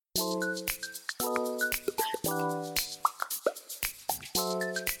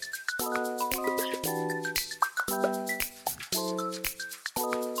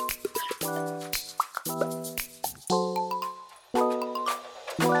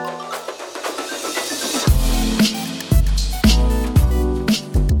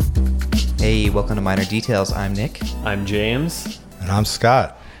Hey, welcome to Minor Details. I'm Nick. I'm James. And I'm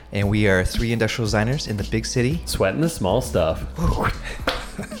Scott. And we are three industrial designers in the big city. Sweating the small stuff.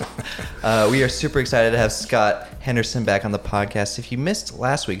 We are super excited to have Scott Henderson back on the podcast. If you missed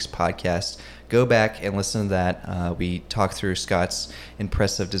last week's podcast, go back and listen to that. We talked through Scott's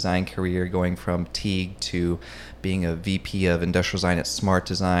impressive design career, going from Teague to being a VP of industrial design at Smart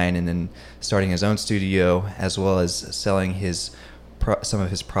Design, and then starting his own studio, as well as selling some of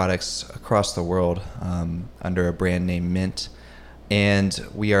his products across the world under a brand name Mint. And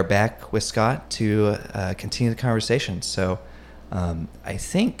we are back with Scott to continue the conversation. So I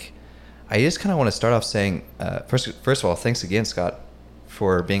think I just kind of want to start off saying, first of all, thanks again, Scott,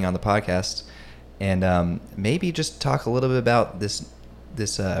 for being on the podcast. And maybe just talk a little bit about this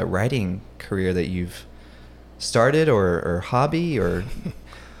writing career that you've started or hobby, or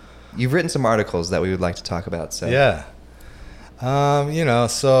you've written some articles that we would like to talk about. So yeah.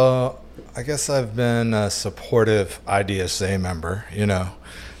 So I guess I've been a supportive IDSA member,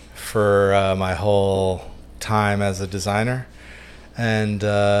 for my whole time as a designer. And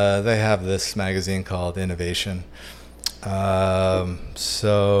they have this magazine called Innovation. I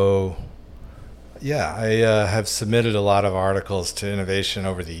have submitted a lot of articles to Innovation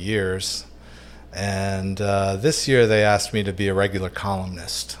over the years. And this year they asked me to be a regular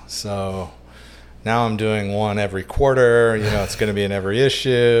columnist. So now I'm doing one every quarter. It's going to be in every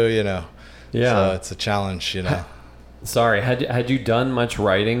issue. Yeah. So it's a challenge. Sorry, had you done much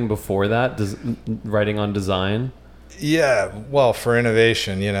writing before that? Writing on design? Yeah. Well, for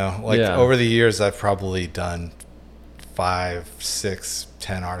Innovation, over the years, I've probably done 5, 6,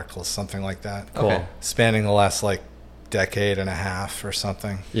 10 articles, something like that. Cool. Okay. Spanning the last decade and a half or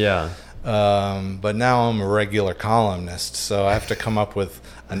something. Yeah. But now I'm a regular columnist, so I have to come up with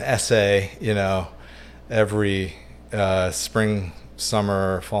an essay, every spring,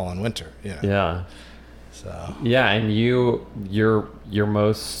 summer, fall, and winter. Yeah. So. Yeah, and your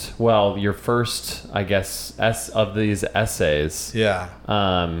first, I guess, of these essays. Yeah.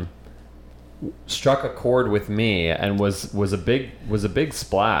 Struck a chord with me and was a big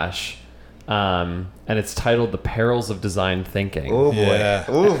splash. And it's titled "The Perils of Design Thinking." Oh boy! Yeah.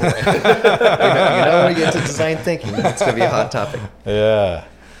 Oh boy! When we get to design thinking, it's gonna be a hot topic. Yeah.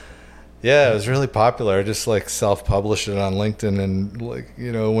 Yeah, it was really popular. I just self-published it on LinkedIn and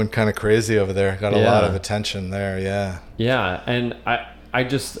went kind of crazy over there. Got a lot of attention there. Yeah. Yeah, and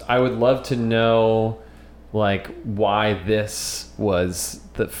I would love to know why this was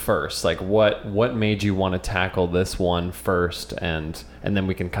the first. What made you want to tackle this one first, and then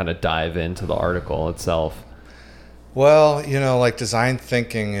we can kind of dive into the article itself. Well, design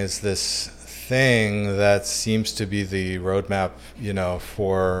thinking is this thing that seems to be the roadmap,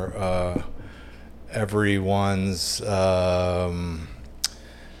 for everyone's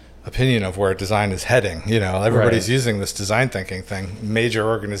opinion of where design is heading. Everybody's using this design thinking thing. Major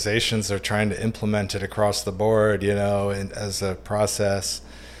organizations are trying to implement it across the board, as a process.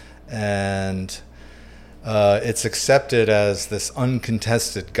 And it's accepted as this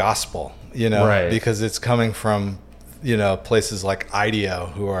uncontested gospel, because it's coming from, places like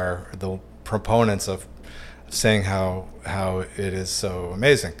IDEO, who are the proponents of saying how it is so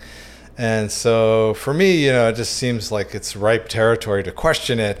amazing. And so for me, it just seems like it's ripe territory to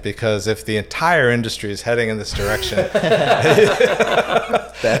question it, because if the entire industry is heading in this direction,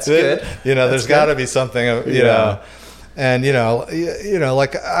 that's good. There's got to be something, and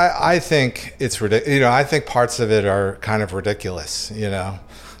I think it's ridiculous. I think parts of it are kind of ridiculous. There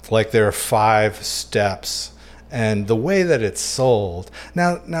are 5 steps. And the way that it's sold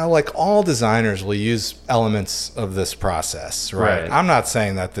now, all designers will use elements of this process, right? I'm not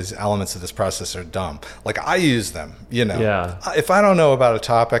saying that these elements of this process are dumb. I use them, Yeah. If I don't know about a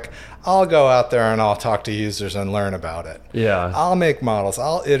topic, I'll go out there and I'll talk to users and learn about it. Yeah. I'll make models.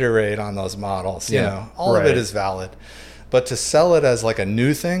 I'll iterate on those models. All Right. of it is valid. But to sell it as a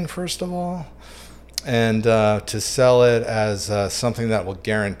new thing, first of all, and to sell it as something that will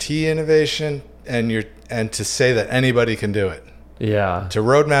guarantee innovation, and to say that anybody can do it. Yeah. To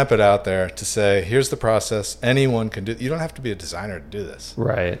roadmap it out there, to say, here's the process, anyone can do it. You don't have to be a designer to do this.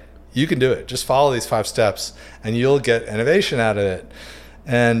 Right. You can do it. Just follow these 5 steps, and you'll get innovation out of it.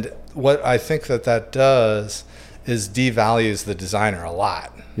 And what I think that does is devalues the designer a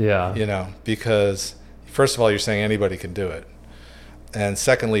lot. Yeah. Because first of all, you're saying anybody can do it. And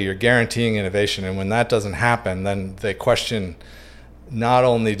secondly, you're guaranteeing innovation. And when that doesn't happen, then they question not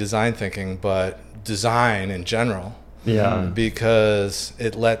only design thinking, but design in general. Yeah. Because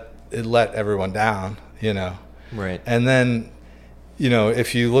it let everyone down, Right. And then,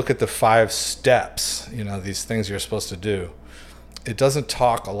 if you look at the 5 steps, these things you're supposed to do, it doesn't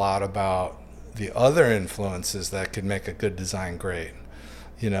talk a lot about the other influences that could make a good design great.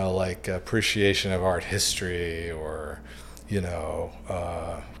 Like appreciation of art history, or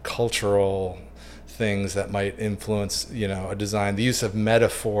cultural things that might influence a design. The use of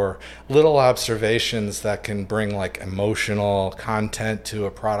metaphor, little observations that can bring like emotional content to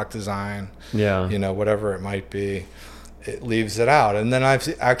a product design. Whatever it might be, it leaves it out. And then I've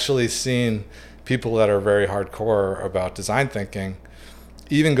actually seen people that are very hardcore about design thinking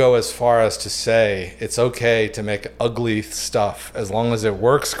even go as far as to say it's okay to make ugly stuff as long as it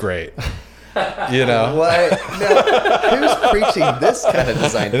works great. What? No. Who's preaching this kind of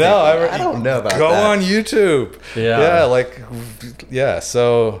design thinking? I don't know about that. Go on YouTube.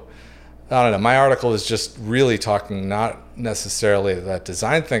 So I don't know. My article is just really talking not necessarily that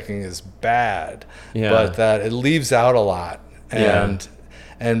design thinking is bad, but that it leaves out a lot. And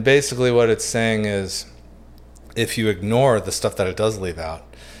basically what it's saying is, if you ignore the stuff that it does leave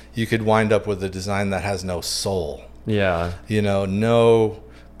out, you could wind up with a design that has no soul. No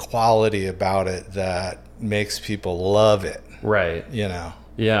quality about it that makes people love it. Right.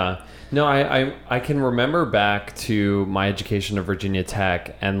 No, I can remember back to my education at Virginia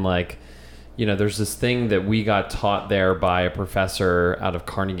Tech, and there's this thing that we got taught there by a professor out of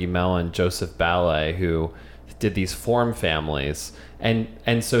Carnegie Mellon, Joseph Ballet, who did these form families.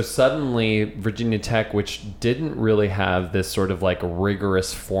 And so suddenly Virginia Tech, which didn't really have this sort of like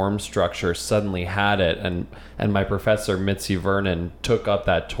rigorous form structure, suddenly had it. And my professor, Mitzi Vernon, took up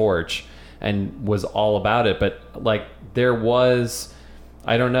that torch and was all about it. But there was,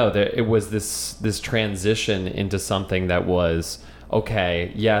 I don't know, it was this transition into something that was,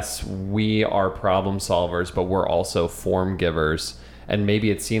 okay, yes, we are problem solvers, but we're also form givers. And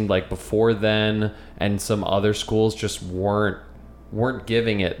maybe it seemed like before then, and some other schools just weren't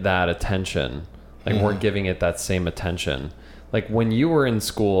giving it that attention, weren't giving it that same attention. When you were in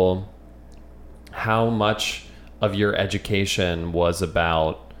school, how much of your education was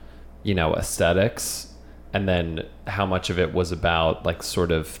about, aesthetics, and then how much of it was about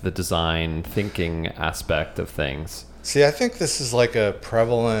sort of the design thinking aspect of things? See, I think this is a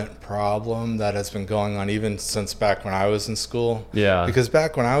prevalent problem that has been going on even since back when I was in school. Yeah. Because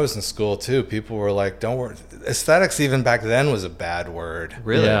back when I was in school too, people were like, don't worry. Aesthetics even back then was a bad word.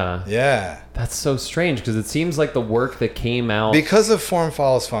 Really? Yeah. That's so strange, because it seems like the work that came out... Because of form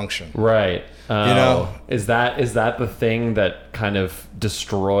follows function. Right. Is that the thing that kind of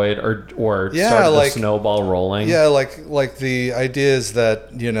destroyed or started the snowball rolling? Yeah, like the idea is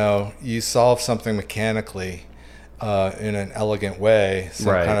that, you solve something mechanically in an elegant way,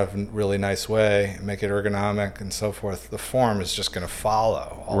 some kind of really nice way, make it ergonomic and so forth. The form is just going to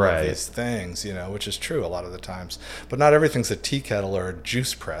follow all of these things, which is true a lot of the times. But not everything's a tea kettle or a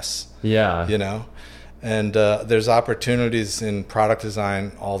juice press. Yeah. And there's opportunities in product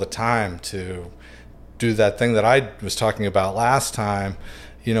design all the time to do that thing that I was talking about last time,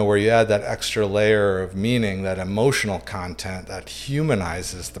 where you add that extra layer of meaning, that emotional content that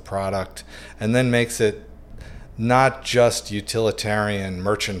humanizes the product and then makes it not just utilitarian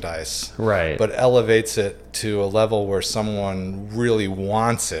merchandise, but elevates it to a level where someone really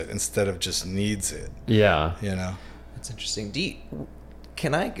wants it instead of just needs it. Yeah. That's interesting.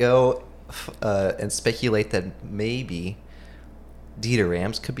 Can I go and speculate that maybe Dieter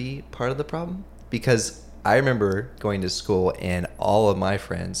Rams could be part of the problem? Because I remember going to school and all of my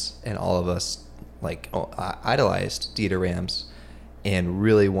friends and all of us idolized Dieter Rams and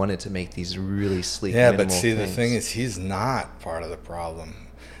really wanted to make these really sleek, minimal but see, things. the thing is, he's not part of the problem.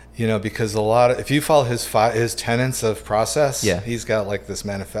 Because if you follow his tenets of process, he's got this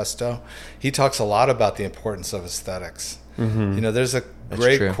manifesto. He talks a lot about the importance of aesthetics. Mm-hmm. There's a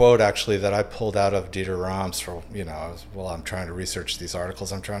great quote actually that I pulled out of Dieter Rams for, I'm trying to research these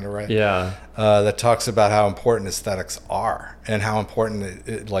articles I'm trying to write. Yeah. That talks about how important aesthetics are and how important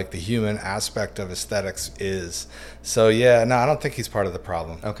the human aspect of aesthetics is. So I don't think he's part of the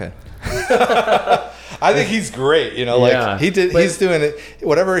problem. Okay. I think he's great. He's doing it.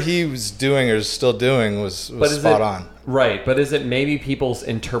 Whatever he was doing or is still doing was spot on. Right, but is it maybe people's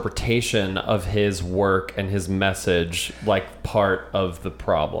interpretation of his work and his message part of the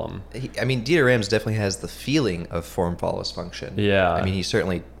problem? Dieter Rams definitely has the feeling of form follows function. Yeah. He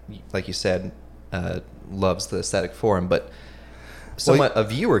certainly, like you said, loves the aesthetic form, but a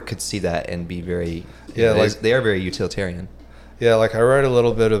viewer could see that and be very... they are very utilitarian. Yeah, I read a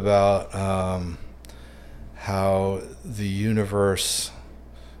little bit about how the universe...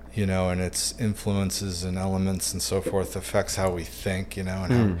 and its influences and elements and so forth affects how we think, and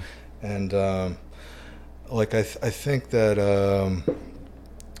I think that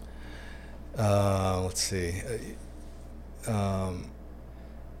let's see,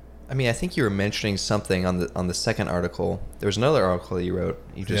 I mean, I think you were mentioning something on the second article. There was another article that you wrote.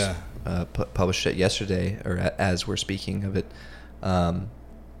 You just published it yesterday, or as we're speaking of it,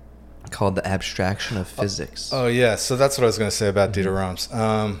 called "The Abstraction of Physics." Oh yeah, so that's what I was going to say about Dieter Rams.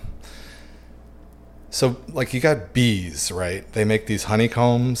 So like you got bees, right? They make these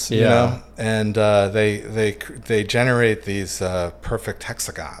honeycombs, you know, and they generate these perfect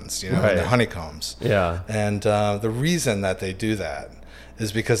hexagons, you know, in the honeycombs. Yeah. And the reason that they do that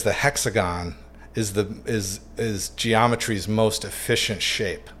is because the hexagon is geometry's most efficient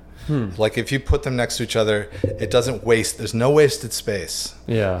shape. Like if you put them next to each other, it doesn't waste. There's no wasted space.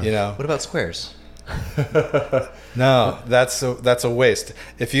 Yeah. You know. What about squares? No, that's a waste.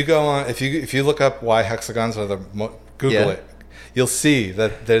 If you go on, if you look up why hexagons are Google it, you'll see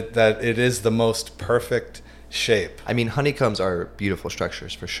that it is the most perfect shape. I mean, honeycombs are beautiful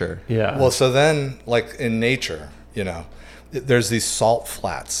structures for sure. Yeah. Well, so then, like in nature, you know, there's these salt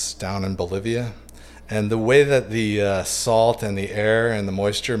flats down in Bolivia, and the way that the salt and the air and the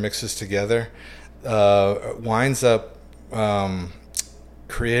moisture mixes together winds up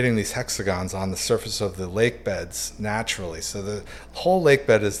creating these hexagons on the surface of the lake beds naturally. So the whole lake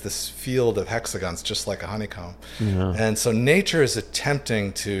bed is this field of hexagons, just like a honeycomb. Yeah. And so nature is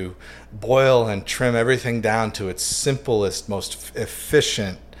attempting to boil and trim everything down to its simplest, most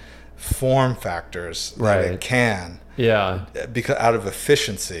efficient form factors that it can. Yeah. Because out of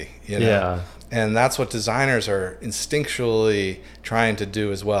efficiency, you know. Yeah. And that's what designers are instinctually trying to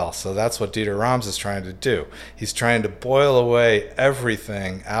do as well. So that's what Dieter Rams is trying to do. He's trying to boil away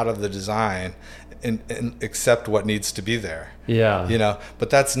everything out of the design and except what needs to be there. Yeah. You know, but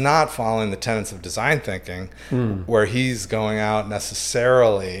that's not following the tenets of design thinking, where he's going out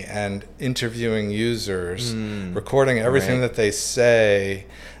necessarily and interviewing users, recording everything that they say,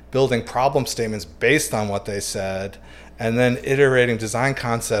 building problem statements based on what they said, and then iterating design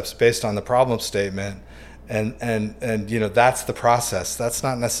concepts based on the problem statement, and you know, that's the process. That's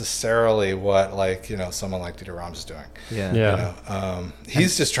not necessarily what, like, you know, someone like Dieter Rams is doing. Yeah. Yeah. You know,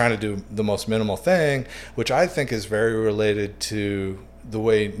 he's just trying to do the most minimal thing, which I think is very related to the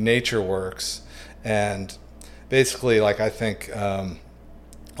way nature works, and basically, like, I think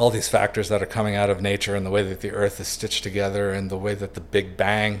all these factors that are coming out of nature and the way that the earth is stitched together and the way that the Big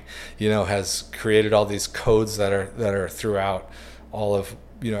Bang, you know, has created all these codes that are throughout all of,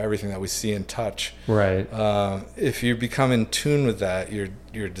 you know, everything that we see and touch. Right. If you become in tune with that,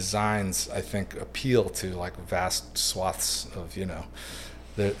 your designs, I think, appeal to like vast swaths of, you know,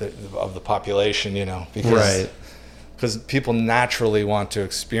 of the population, you know, because people naturally want to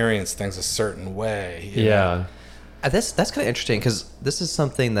experience things a certain way. You know? That's kind of interesting, because this is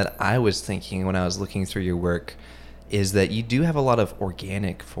something that I was thinking when I was looking through your work, is that you do have a lot of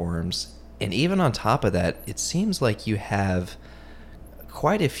organic forms, and even on top of that, it seems like you have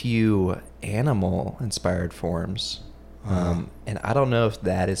quite a few animal-inspired forms. And I don't know if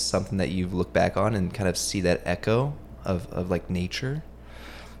that is something that you've looked back on and kind of see that echo of like nature.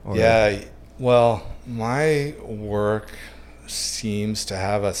 Yeah, well, my work seems to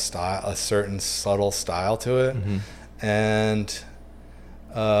have a certain subtle style to it, and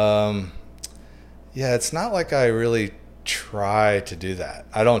it's not like I really try to do that.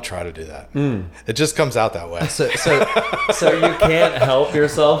 I don't try to do that. It just comes out that way. So you can't help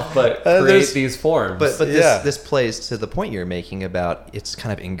yourself but create these forms. But this plays to the point you're making about it's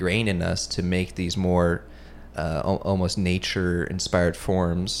kind of ingrained in us to make these more almost nature-inspired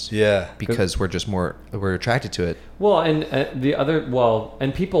forms. Yeah, because we're attracted to it. Well,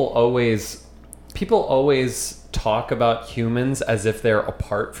 and people always talk about humans as if they're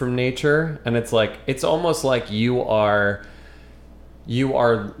apart from nature, and it's almost like you are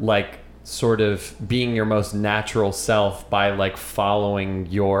like sort of being your most natural self by like following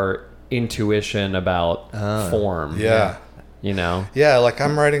your intuition about form. Yeah. You know? Yeah, like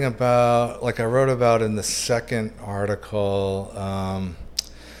I'm writing about, like I wrote about in the second article,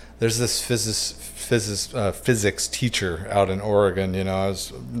 there's this physics teacher out in Oregon. You know, I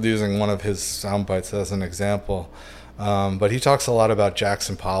was using one of his sound bites as an example. But he talks a lot about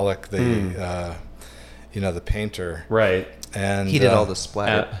Jackson Pollock, the painter. Right. And he did all the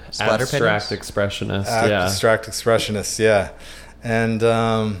splatter abstract paintings? expressionist. Abstract expressionists, yeah. And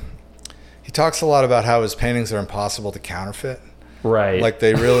he talks a lot about how his paintings are impossible to counterfeit. Right. Like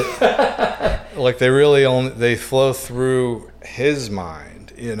they really, they flow through his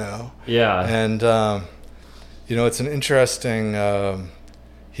mind, you know? Yeah. And, you know, it's an interesting,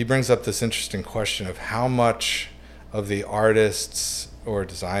 he brings up this interesting question of how much of the artists or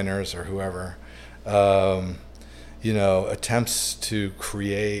designers or whoever, you know, attempts to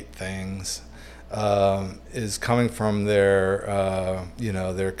create things is coming from their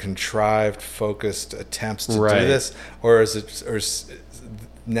their contrived, focused attempts to Right. do this, or is it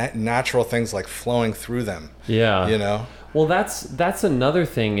natural things like flowing through them? Yeah. You know. Well, that's another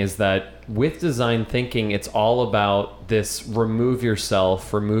thing, is that with design thinking, it's all about this: remove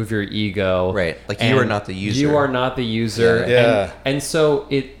yourself, remove your ego. Right. Like, you are not the user. You are not the user. Yeah. And so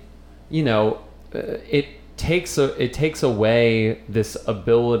it, it takes away this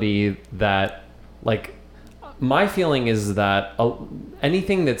ability that, like, my feeling is that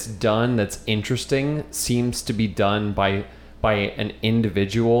anything that's done that's interesting seems to be done by an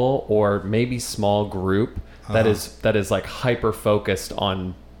individual or maybe small group that is like hyper focused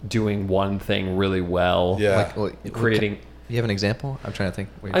on doing one thing really well. Yeah. Creating. You have an example? I'm trying to think.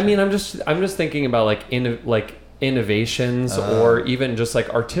 I mean, I'm just thinking about like innovations or even just like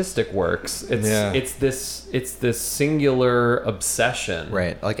artistic works. It's this singular obsession.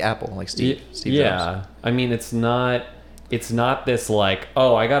 Right. Like Apple, like Steve Jobs. Yeah. I mean, it's not this like,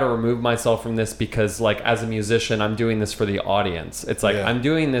 oh, I got to remove myself from this because, like, as a musician, I'm doing this for the audience. It's like, I'm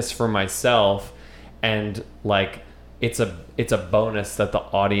doing this for myself, and like it's a bonus that the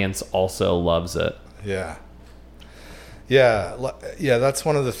audience also loves it. Yeah. That's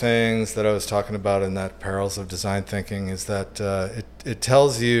one of the things that I was talking about in that Perils of Design Thinking, is that it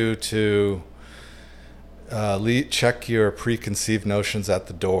tells you to check your preconceived notions at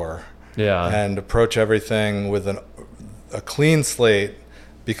the door. Yeah. And approach everything with a clean slate,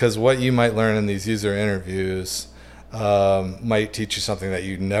 because what you might learn in these user interviews might teach you something that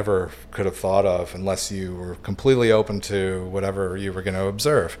you never could have thought of unless you were completely open to whatever you were going to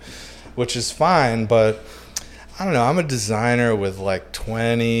observe, which is fine. But I don't know, I'm a designer with like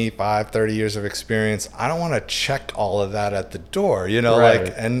 25, 30 years of experience. I don't want to check all of that at the door,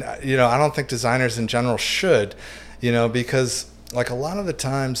 Right. I don't think designers in general should, because like a lot of the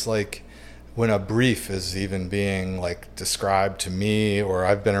times, like when a brief is even being like described to me, or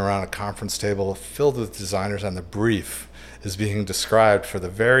I've been around a conference table filled with designers and the brief is being described for the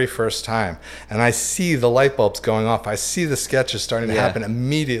very first time, and I see the light bulbs going off, I see the sketches starting to happen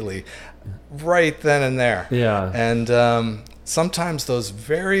immediately, right then and there. Yeah. And sometimes those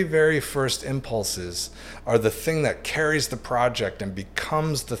very, very first impulses are the thing that carries the project and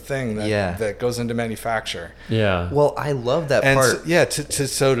becomes the thing that goes into manufacture. Yeah. Well, I love that And part.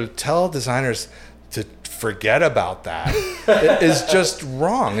 to tell designers to forget about that is just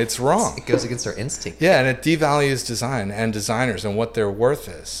wrong. It's wrong. It goes against our instinct. Yeah, and it devalues design and designers and what their worth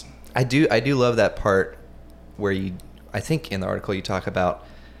is. I do love that part where I think in the article you talk about,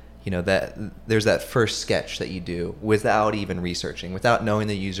 that there's that first sketch that you do without even researching, without knowing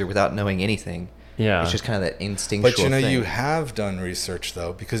the user, without knowing anything. Yeah. It's just kind of that instinctual But thing. you have done research,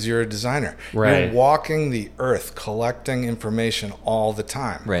 though, because you're a designer. Right. You're walking the earth, collecting information all the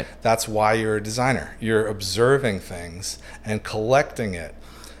time. Right. That's why you're a designer. You're observing things and collecting it.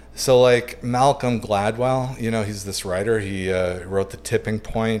 So like Malcolm Gladwell, he's this writer. He wrote The Tipping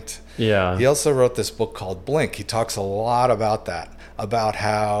Point. Yeah. He also wrote this book called Blink. He talks a lot about that, about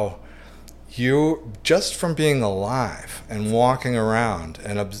how you, just from being alive and walking around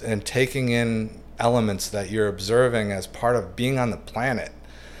and taking in elements that you're observing as part of being on the planet,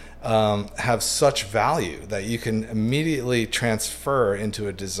 have such value that you can immediately transfer into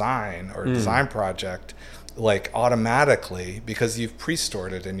a design or a design project, like automatically, because you've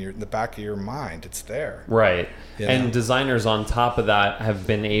pre-stored it in the back of your mind. It's there. Right. You And know? designers on top of that have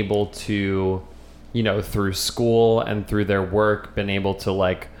been able to, through school and through their work, been able to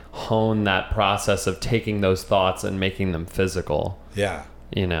like hone that process of taking those thoughts and making them physical. Yeah.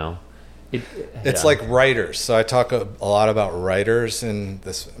 It's like writers. So I talk a lot about writers in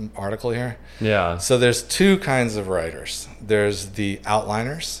this article here. Yeah. So there's two kinds of writers. There's the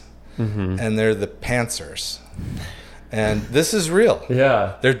outliners, and they're the pantsers. And this is real.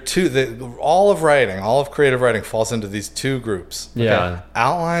 Yeah. They're all of creative writing falls into these two groups. Yeah.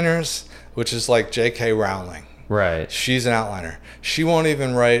 Outliners, which is like J.K. Rowling. Right. She's an outliner. She won't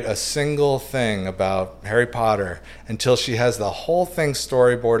even write a single thing about Harry Potter until she has the whole thing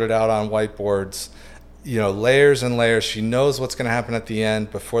storyboarded out on whiteboards, layers and layers. She knows what's going to happen at the end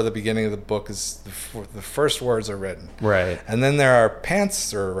before the beginning of the book is the first words are written. Right. And then there are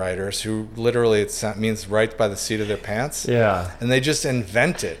pantser writers who literally means write by the seat of their pants. Yeah. And they just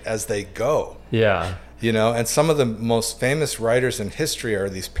invent it as they go. Yeah. And some of the most famous writers in history are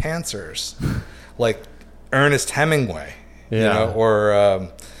these pantsers, like Ernest Hemingway, or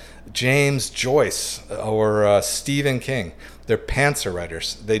James Joyce, or Stephen King. They're pantser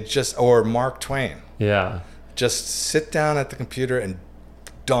writers. Or Mark Twain. Yeah. Just sit down at the computer and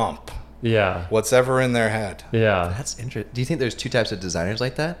dump Yeah. what's ever in their head. Yeah. That's interesting. Do you think there's two types of designers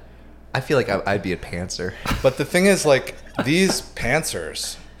like that? I feel like I'd be a pantser. But the thing is, like, these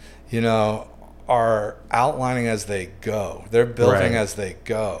pantsers, are outlining as they go. They're building as they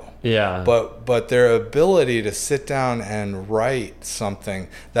go. Yeah. But their ability to sit down and write something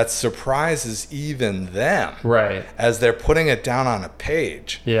that surprises even them, Right. as they're putting it down on a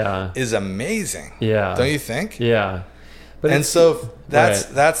page, Yeah. is amazing. Yeah. Don't you think? Yeah. But And so that's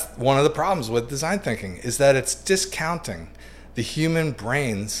right. one of the problems with design thinking, is that it's discounting the human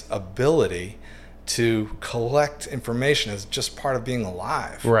brain's ability to collect information as just part of being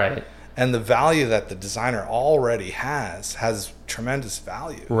alive. Right. And the value that the designer already has tremendous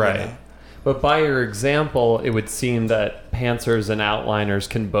value. Right. But by your example, it would seem that pantsers and outliners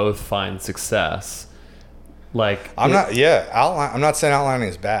can both find success. Like I'm not saying outlining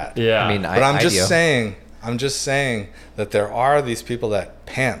is bad. Yeah. I mean, But I'm just saying that there are these people that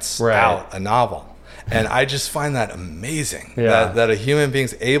pants out a novel. And I just find that amazing, that a human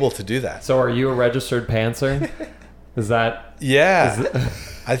being's able to do that. So are you a registered pantser? Is that... Yeah.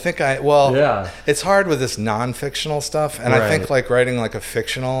 I think it's hard with this non-fictional stuff. And I think like writing like a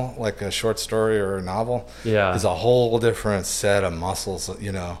fictional, like a short story or a novel is a whole different set of muscles,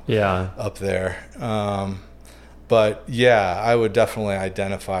 up there. But yeah, I would definitely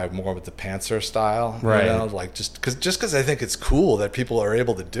identify more with the pantser style, like just because I think it's cool that people are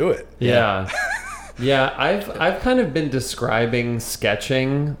able to do it. Yeah. Yeah, I've kind of been describing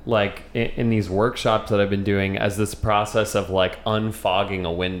sketching like in these workshops that I've been doing as this process of like unfogging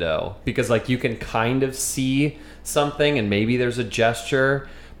a window, because like you can kind of see something and maybe there's a gesture,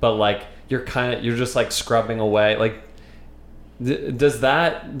 but like you're just like scrubbing away. Like does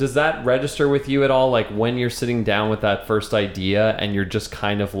that register with you at all, like when you're sitting down with that first idea and you're just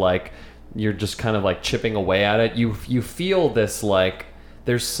kind of like chipping away at it, you feel this like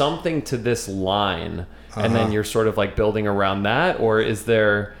there's something to this line, and then you're sort of like building around that? Or is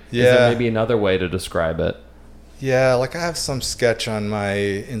there maybe another way to describe it? Yeah, like I have some sketch on my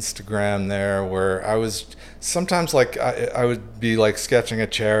Instagram there where I was sometimes like I would be like sketching a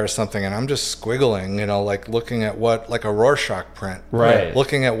chair or something, and I'm just squiggling, like looking at like a Rorschach print, right?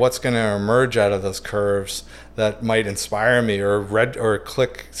 Looking at what's going to emerge out of those curves that might inspire me, or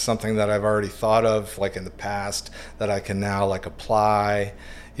click something that I've already thought of like in the past that I can now like apply.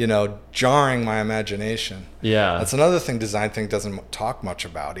 Jarring my imagination. Yeah. That's another thing design think doesn't talk much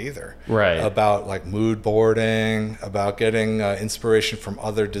about either. Right. About like mood boarding, about getting inspiration from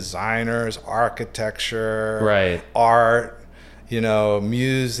other designers, architecture, right, art,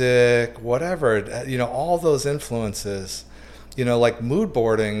 music, whatever, all those influences. Like mood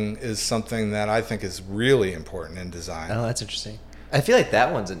boarding is something that I think is really important in design. Oh, that's interesting. I feel like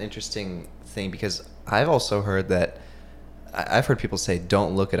that one's an interesting thing because I've also heard that I've heard people say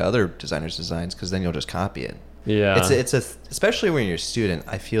don't look at other designers' designs because then you'll just copy it. Yeah. It's especially when you're a student,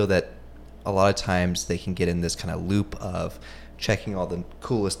 I feel that a lot of times they can get in this kind of loop of checking all the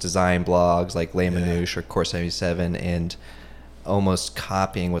coolest design blogs like Les Manouche or Core 77 and almost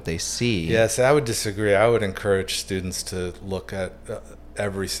copying what they see. Yes, I would disagree. I would encourage students to look at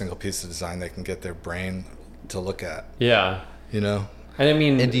every single piece of design they can get their brain to look at. Yeah. And I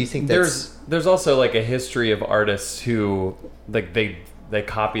mean, and do you think there's also like a history of artists who like they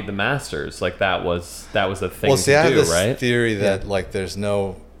copied the masters, like that was a thing. Well, see, I have this right? theory that like there's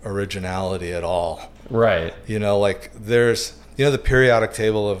no originality at all. Right. Like there's the periodic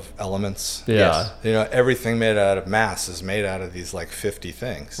table of elements. Yeah. Yes. Everything made out of mass is made out of these like 50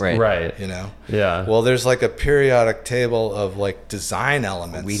 things. Right. Right. Yeah. Well, there's like a periodic table of like design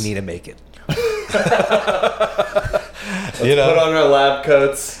elements. We need to make it. Put on our lab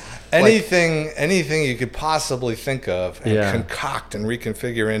coats. Anything you could possibly think of and concoct and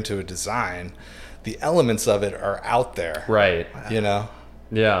reconfigure into a design, the elements of it are out there. Right.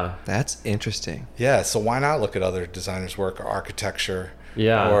 Yeah. That's interesting. Yeah, so why not look at other designers' work or architecture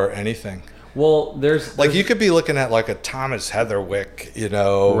or anything? Well, there's you could be looking at like a Thomas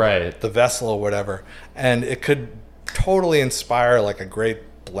Heatherwick, right, the vessel or whatever, and it could totally inspire like a great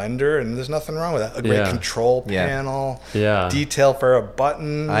blender, and there's nothing wrong with that. A great control panel, detail for a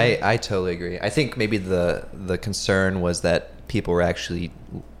button. I totally agree. I think maybe the concern was that people were actually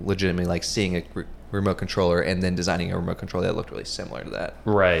legitimately like seeing a remote controller and then designing a remote controller that looked really similar to that.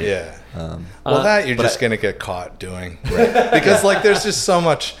 Right. Yeah. That you're just going to get caught doing. Right. Because like there's just so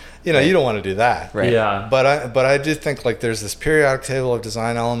much, you don't want to do that. Right. Yeah. But I do think like there's this periodic table of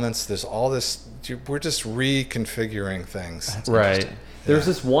design elements. There's all this, we're just reconfiguring things. That's right. There's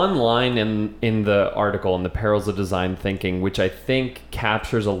this one line in the article, in the Perils of Design Thinking, which I think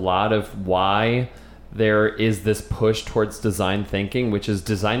captures a lot of why there is this push towards design thinking, which is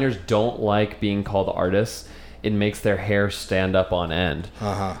designers don't like being called artists. It makes their hair stand up on end.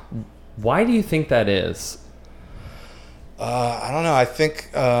 Why do you think that is? I don't know. I think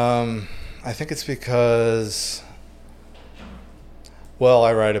it's because, well,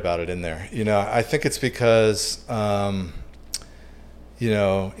 I write about it in there. I think it's because, in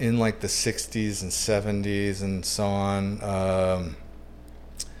like the 60s and 70s and so on,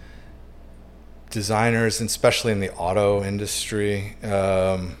 designers, and especially in the auto industry,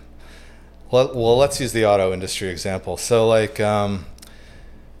 let's use the auto industry example. So like,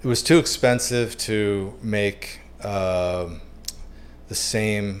 it was too expensive to make to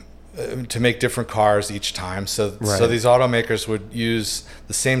make different cars each time. So these automakers would use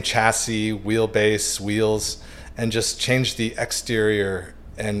the same chassis, wheelbase, wheels, and just change the exterior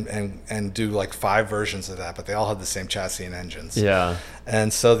and do like 5 versions of that, but they all had the same chassis and engines. Yeah.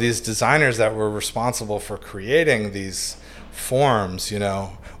 And so these designers that were responsible for creating these forms, were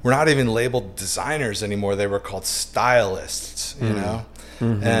not even labeled designers anymore. They were called stylists,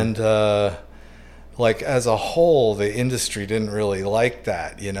 Mm-hmm. And like as a whole, the industry didn't really like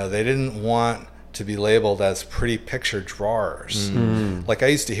that. They didn't want to be labeled as pretty picture drawers. Mm. Like I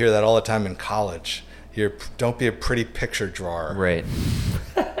used to hear that all the time in college. Don't be a pretty picture drawer. Right.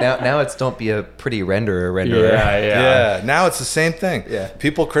 Now it's don't be a pretty renderer. Yeah. Now it's the same thing. Yeah.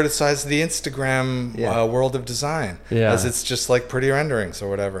 People criticize the Instagram world of design as it's just like pretty renderings or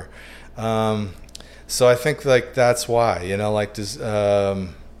whatever. So I think like that's why,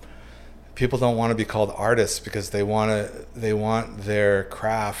 people don't want to be called artists because they want their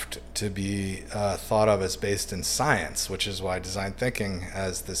craft to be thought of as based in science, which is why design thinking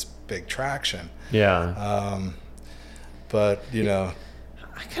has this big traction. Yeah. But I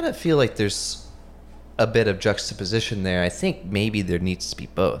kind of feel like there's a bit of juxtaposition there. I think maybe there needs to be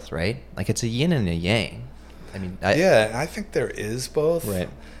both, right? Like it's a yin and a yang. I mean, I think there is both. Right.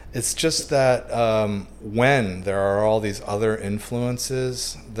 It's just that when there are all these other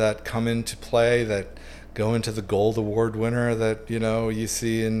influences that come into play that go into the Gold Award winner that you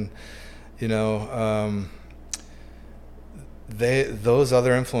see in those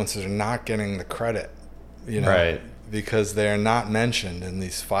other influences are not getting the credit, right, because they're not mentioned in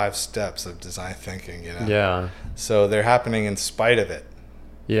these 5 steps of design thinking. Yeah. So they're happening in spite of it.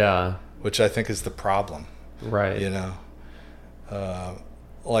 Yeah. Which I think is the problem. Right.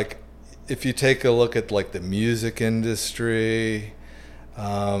 Like if you take a look at like the music industry,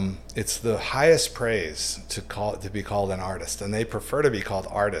 it's the highest praise to be called an artist, and they prefer to be called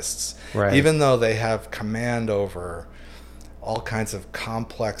artists, right, even though they have command over all kinds of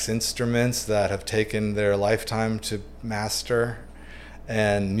complex instruments that have taken their lifetime to master,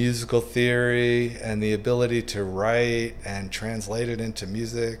 and musical theory and the ability to write and translate it into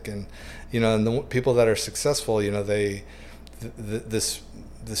music, and and the people that are successful,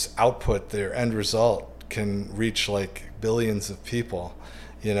 this output, their end result can reach like billions of people,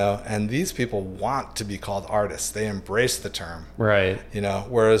 and these people want to be called artists. They embrace the term, right?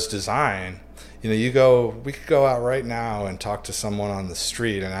 Whereas design, we could go out right now and talk to someone on the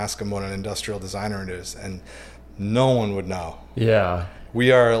street and ask them what an industrial designer is, and no one would know. Yeah.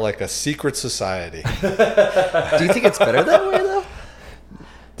 We are like a secret society. Do you think it's better that way though?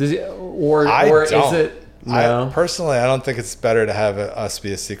 Or don't. Is it? No. Personally, I don't think it's better to have us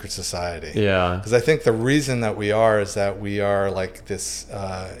be a secret society. Yeah. Because I think the reason that we are is that we are like this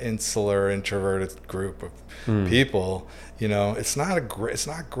insular, introverted group of people. It's not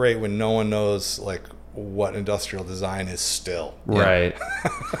great when no one knows like what industrial design is still. Right.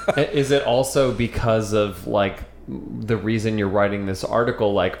 Is it also because of like the reason you're writing this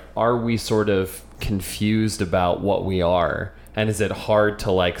article? Like, are we sort of confused about what we are? And is it hard to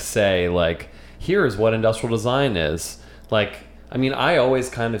like say like, here's what industrial design is? Like, I mean, I always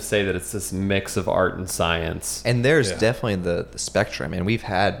kind of say that it's this mix of art and science. And there's definitely the spectrum. And we've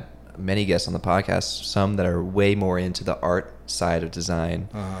had many guests on the podcast, some that are way more into the art side of design,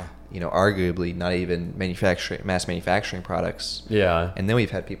 arguably not even mass manufacturing products. Yeah. And then we've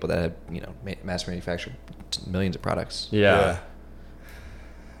had people that have, mass manufactured millions of products. Yeah.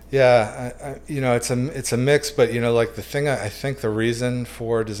 Yeah, it's a mix, but like the thing, I think the reason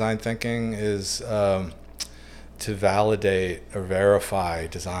for design thinking is to validate or verify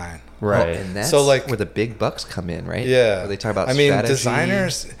design. Right. And that's so like where the big bucks come in, right? Yeah. Where they talk about strategy.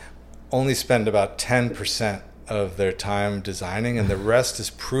 Designers only spend about 10% of their time designing, and the rest is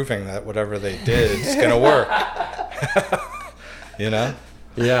proving that whatever they did is going to work.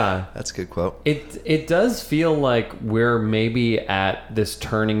 Yeah, that's a good quote. It does feel like we're maybe at this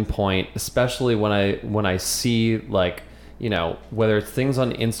turning point, especially when I see like, whether it's things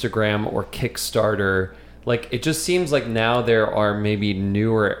on Instagram or Kickstarter, like it just seems like now there are maybe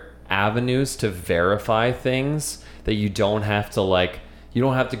newer avenues to verify things that you don't have to like you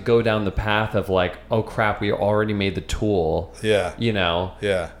don't have to go down the path of like, oh crap, we already made the tool. Yeah. You know?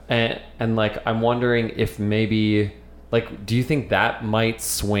 Yeah. And like, I'm wondering if maybe, like, do you think that might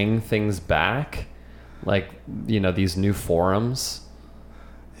swing things back? Like, you know, these new forums?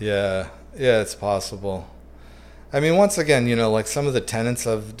 Yeah. Yeah, it's possible. I mean, once again, you know, like some of the tenets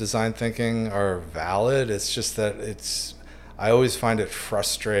of design thinking are valid. It's just that I always find it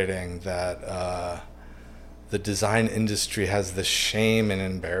frustrating that the design industry has this shame and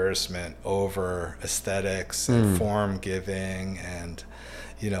embarrassment over aesthetics and form giving and,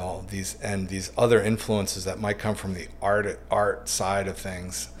 you know, these other influences that might come from the art side of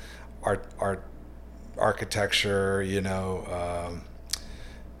things, architecture, you know,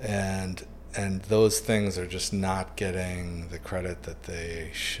 and those things are just not getting the credit that they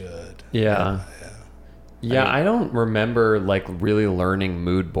should. Yeah. Yeah, I don't remember like really learning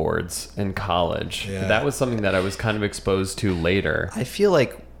mood boards in college. Yeah. That was something that I was kind of exposed to later. I feel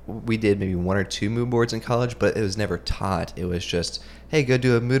like we did maybe 1 or 2 mood boards in college, but it was never taught. It was just, hey, go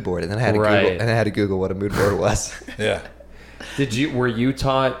do a mood board, and then I had to Google what a mood board was. Yeah. Were you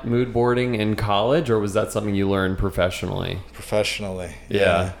taught mood boarding in college, or was that something you learned professionally? Professionally.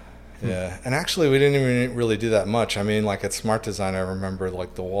 Yeah. Yeah, and actually we didn't even really do that much. I mean, like at Smart Design, I remember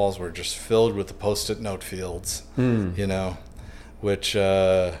like the walls were just filled with the Post-it note fields, you know, which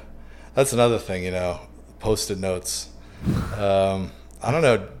that's another thing, you know, Post-it notes. I don't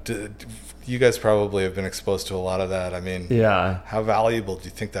know, you guys probably have been exposed to a lot of that. I mean, yeah. How valuable do you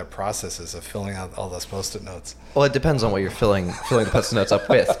think that process is of filling out all those Post-it notes? Well, it depends on what you're filling the Post-it notes up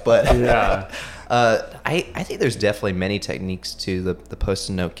with, but yeah. I think there's definitely many techniques to the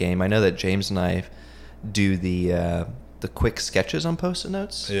Post-it note game. I know that James and I do the quick sketches on Post-it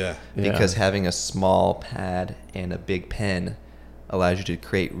notes. Yeah. Because having a small pad and a big pen allows you to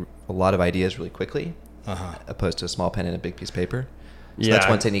create a lot of ideas really quickly, opposed to a small pen and a big piece of paper. So that's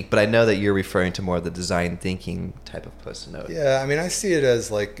one technique, but I know that you're referring to more of the design thinking type of Post-it note. Yeah, I mean, I see it as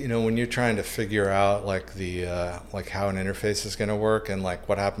like, you know, when you're trying to figure out like the like how an interface is going to work and like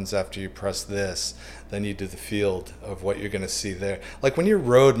what happens after you press this, then you do the field of what you're going to see there. Like when you're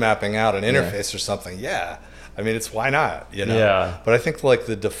road mapping out an interface or something, I mean, it's why not, you know? Yeah. But I think like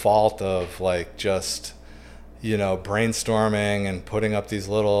the default of like just, you know, brainstorming and putting up these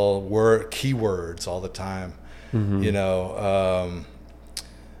little keywords all the time, you know,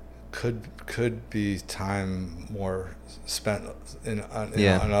 could be time more spent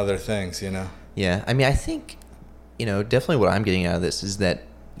on other things, you know? Yeah. I mean, I think, you know, definitely what I'm getting out of this is that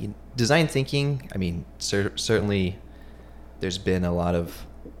design thinking, I mean, certainly there's been a lot of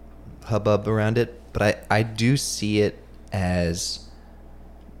hubbub around it, but I do see it as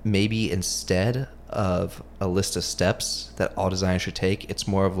maybe instead of a list of steps that all designers should take, it's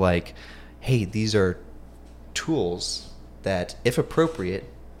more of like, hey, these are tools that, if appropriate,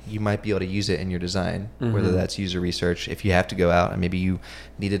 you might be able to use it in your design, whether that's user research. If you have to go out and maybe you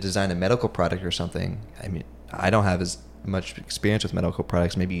need to design a medical product or something. I mean, I don't have as much experience with medical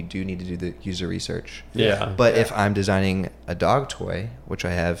products. Maybe you do need to do the user research. Yeah. But if I'm designing a dog toy, which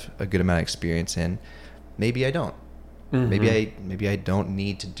I have a good amount of experience in, maybe I don't. Maybe I don't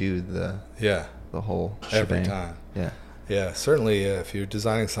need to do the whole shebang. Every time. Yeah. Yeah, certainly if you're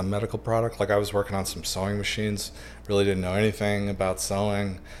designing some medical product, like I was working on some sewing machines, really didn't know anything about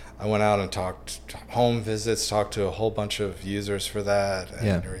sewing. I went out and talked home visits, talked to a whole bunch of users for that,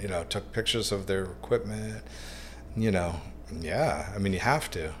 and you know, took pictures of their equipment. You know, I mean, you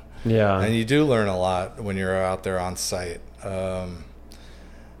have to. Yeah. And you do learn a lot when you're out there on site.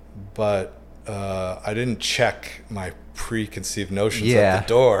 But I didn't check my preconceived notions at the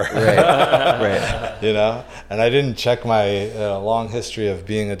door. Right. You know, and I didn't check my long history of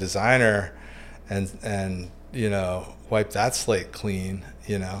being a designer and you know, wipe that slate clean.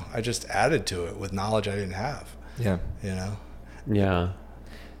 You know, I just added to it with knowledge I didn't have. Yeah. You know. Yeah.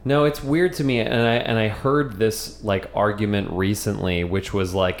 No, it's weird to me, and I heard this like argument recently, which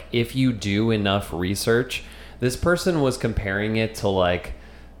was like, if you do enough research, this person was comparing it to like,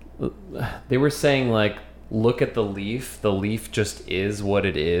 they were saying like, look at the leaf just is what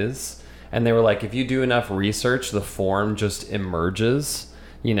it is, and they were like, if you do enough research, the form just emerges,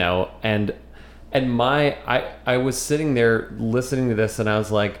 you know, and I was sitting there listening to this, and I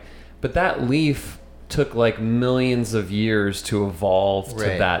was like, but that leaf took like millions of years to evolve to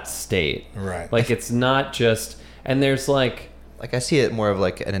that state. Right. Like it's not just, and there's like I see it more of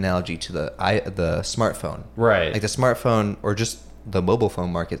like an analogy to the smartphone. Right. Like the smartphone or just the mobile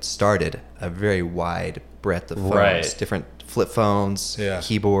phone market started a very wide breadth of phones, different flip phones,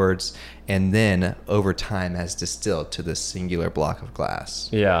 keyboards, and then over time has distilled to this singular block of glass.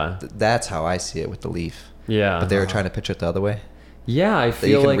 Yeah. That's how I see it with the Leaf. Yeah. But they were trying to pitch it the other way. Yeah, I that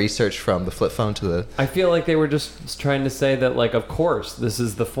you feel can like research from the flip phone to the. I feel like they were just trying to say that, like, of course, this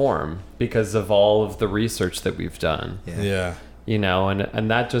is the form because of all of the research that we've done. Yeah. You know, and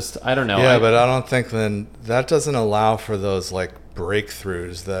that just, I don't know. Yeah, but I don't think then that doesn't allow for those like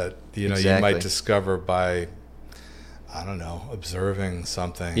breakthroughs that, you know, you might discover by, I don't know, observing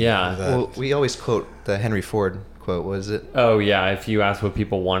something. Yeah. Well, we always quote the Henry Ford quote. What is it? Oh, yeah. If you ask what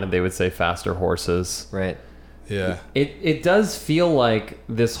people wanted, they would say faster horses. Right. Yeah. It does feel like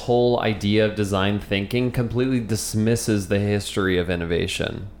this whole idea of design thinking completely dismisses the history of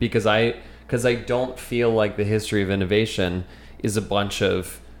innovation, because I don't feel like the history of innovation is a bunch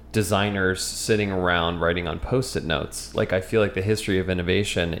of designers sitting around writing on Post-it notes. Like, I feel like the history of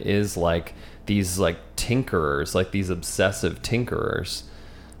innovation is like these like tinkerers, like these obsessive tinkerers.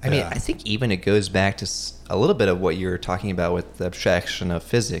 I mean, I think even it goes back to a little bit of what you're talking about with the abstraction of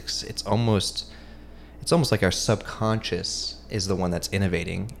physics. It's almost like our subconscious is the one that's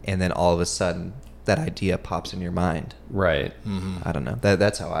innovating, and then all of a sudden that idea pops in your mind. Right. Mm-hmm. I don't know.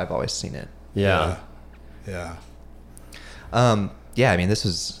 That's how I've always seen it. Yeah. Yeah. Yeah, I mean, this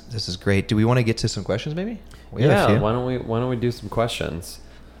is great. Do we want to get to some questions maybe? We have Yeah, a few. why don't we do some questions?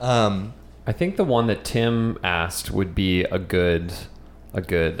 I think the one that Tim asked would be a good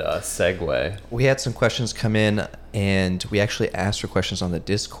segue. We had some questions come in, and we actually asked for questions on the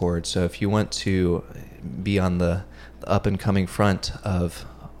Discord. So if you want to be on the up and coming front of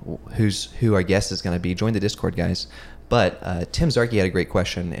who our guest is going to be, join the Discord, guys. But Tim Zarki had a great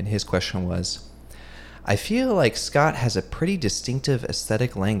question, and his question was, I feel like Scott has a pretty distinctive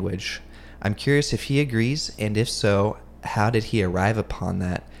aesthetic language. I'm curious if he agrees, and if so, how did he arrive upon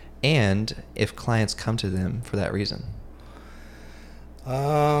that, and if clients come to them for that reason?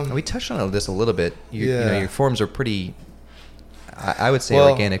 We touched on this a little bit. You know, your forms are pretty, I would say,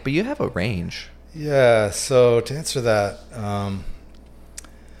 organic, but you have a range. Yeah. So to answer that,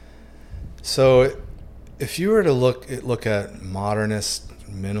 so if you were to look at modernist,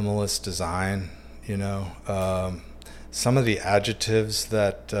 minimalist design, you know, some of the adjectives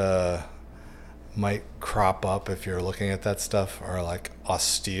that might crop up if you're looking at that stuff are like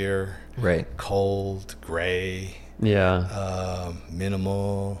austere, right, cold, gray,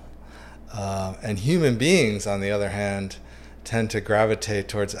 minimal, and human beings, on the other hand, tend to gravitate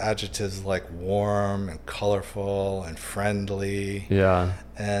towards adjectives like warm and colorful and friendly. Yeah.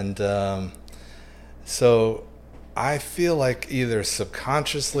 And so I feel like either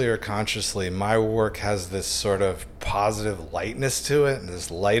subconsciously or consciously, my work has this sort of positive lightness to it and this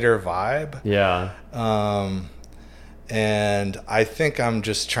lighter vibe. Yeah. And I think I'm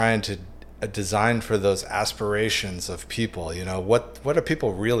just trying to design for those aspirations of people. You know, what do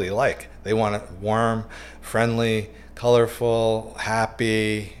people really like? They want it warm, friendly, colorful,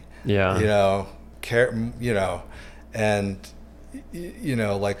 happy. Yeah. You know, and you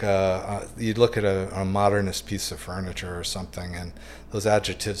know, like you'd look at a modernist piece of furniture or something, and those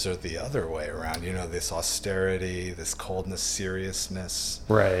adjectives are the other way around. You know, this austerity, this coldness, seriousness.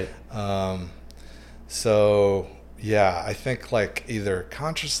 Right. So yeah, I think like either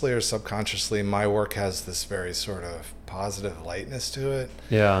consciously or subconsciously, my work has this very sort of positive lightness to it.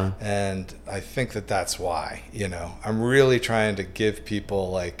 Yeah. And I think that's why, you know, I'm really trying to give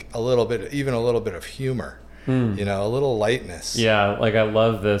people like a little bit of humor. You know, a little lightness. Yeah, like I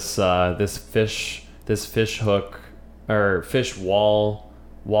love this this fish hook or fish wall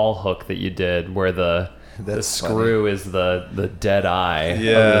hook that you did, where the screw is the dead eye of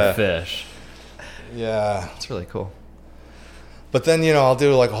the fish. Yeah, it's really cool. But then, you know, I'll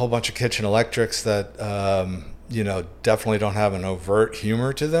do like a whole bunch of kitchen electrics that you know, definitely don't have an overt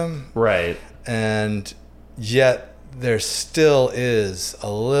humor to them. Right. And yet there still is a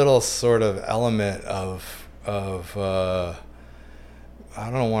little sort of element of I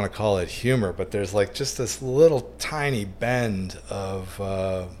don't want to call it humor, but there's like just this little tiny bend of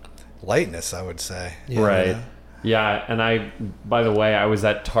lightness, I would say. Right. You know? Yeah, and by the way, I was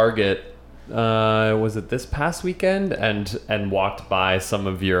at Target, was it this past weekend, and walked by some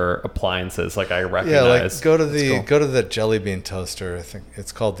of your appliances, like I recognize. Yeah, like go to the jelly bean toaster. I think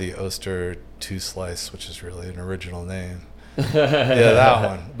it's called the Oster 2 Slice, which is really an original name. Yeah, that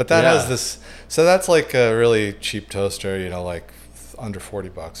one. But that has this, so that's like a really cheap toaster, you know, like under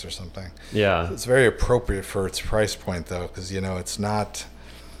 $40 or something. Yeah. It's very appropriate for its price point though, because, you know, it's not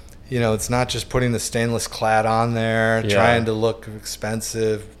just putting the stainless clad on there, trying to look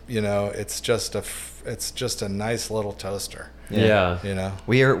expensive, you know, it's just a nice little toaster. Yeah. You know,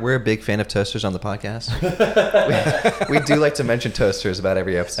 we're a big fan of toasters on the podcast. we do like to mention toasters about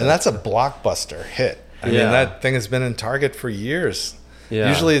every episode. and that's a blockbuster hit. I mean, that thing has been in Target for years. Yeah.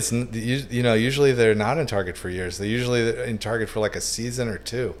 Usually usually they're not in Target for years. They're usually in Target for like a season or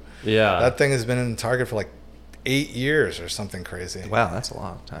two. Yeah. That thing has been in Target for like 8 years or something crazy. Wow, that's a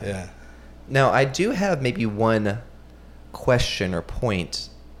long time. Yeah. Now, I do have maybe one question or point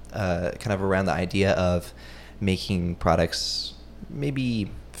kind of around the idea of making products maybe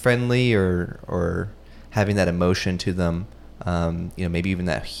friendly or having that emotion to them, maybe even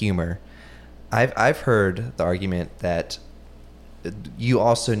that humor. I've heard the argument that you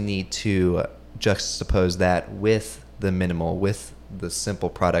also need to juxtapose that with the minimal, with the simple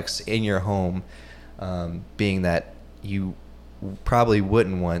products in your home, being that you probably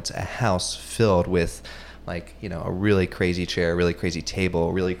wouldn't want a house filled with a really crazy chair, a really crazy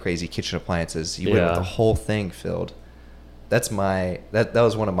table, really crazy kitchen appliances. You wouldn't want the whole thing filled. That's that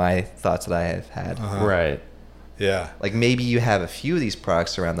was one of my thoughts that I have had. Uh-huh. Right. Yeah. Like maybe you have a few of these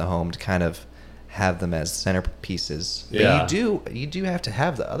products around the home to kind of have them as centerpieces. Yeah. But you do have to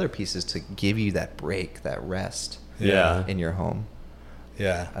have the other pieces to give you that break, that rest. Yeah. In your home.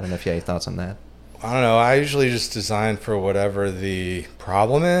 Yeah. I don't know if you have any thoughts on that. I don't know. I usually just design for whatever the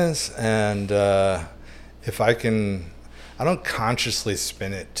problem is, and if I don't consciously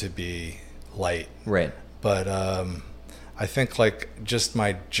spin it to be light. Right. But I think just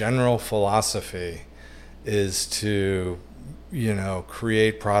my general philosophy is to,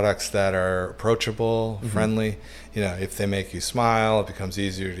 create products that are approachable, mm-hmm. friendly. If they make you smile, it becomes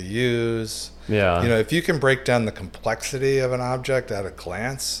easier to use. Yeah. If you can break down the complexity of an object at a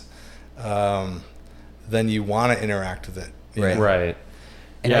glance, then you want to interact with it. Right. Right.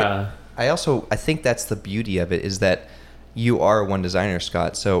 And yeah. I think that's the beauty of it, is that you are one designer,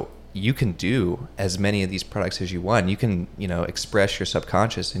 Scott. So you can do as many of these products as you want. You can, express your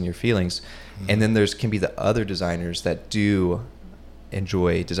subconscious and your feelings. Mm-hmm. And then can be the other designers that do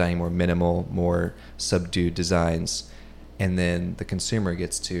enjoy designing more minimal, more subdued designs. And then the consumer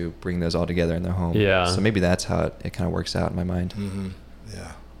gets to bring those all together in their home. Yeah. So maybe that's how it kind of works out in my mind. Mm-hmm.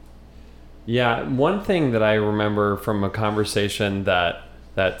 Yeah. Yeah. One thing that I remember from a conversation that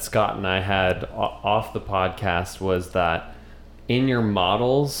Scott and I had off the podcast was that in your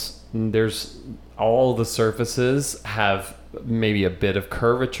models, there's all the surfaces have maybe a bit of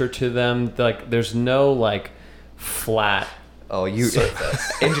curvature to them. Like there's no flat. Oh,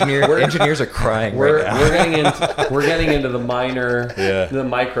 engineers are crying right now. We're getting into the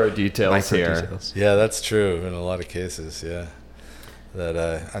micro details here. Yeah, that's true in a lot of cases. Yeah, that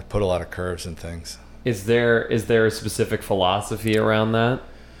I put a lot of curves and things. Is there a specific philosophy around that?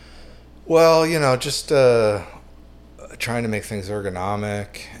 Well, just trying to make things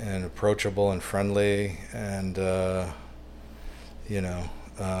ergonomic and approachable and friendly, and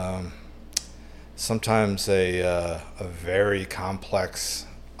sometimes a very complex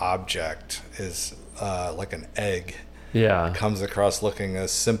object is like an egg. Yeah, it comes across looking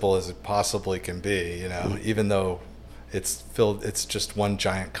as simple as it possibly can be. Even though it's just one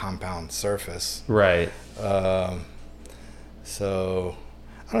giant compound surface. Right. So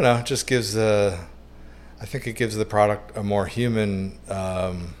I don't know. It just gives I think it gives the product a more human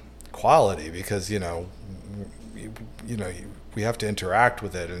quality, because we have to interact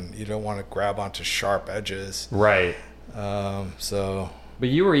with it, and you don't want to grab onto sharp edges. Right. But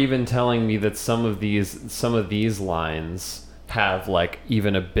you were even telling me that some of these lines have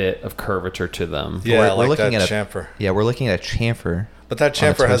even a bit of curvature to them. Yeah, we're looking at chamfer. We're looking at a chamfer. But that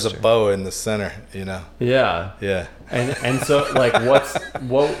chamfer has a bow in the center, Yeah. Yeah. And so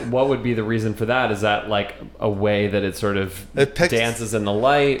what would be the reason for that? Is that a way that it sort of dances in the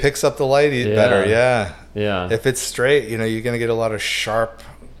light? Picks up the light better, yeah. Yeah. If it's straight, you're going to get a lot of sharp,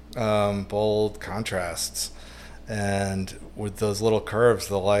 bold contrasts. And with those little curves,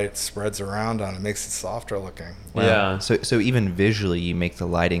 the light spreads around on it, makes it softer looking. Wow. Yeah. So even visually, you make the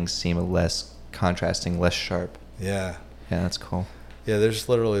lighting seem less contrasting, less sharp. Yeah. Yeah, that's cool. Yeah, there's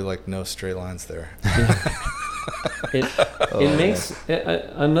literally no straight lines there. It makes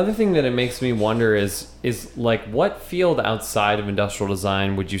another thing that it makes me wonder is what field outside of industrial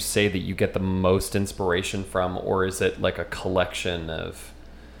design would you say that you get the most inspiration from, or is it a collection of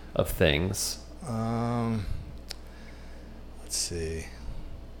things? Let's see.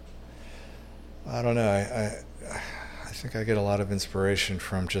 I don't know. I think I get a lot of inspiration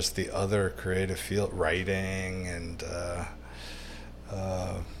from just the other creative field, writing and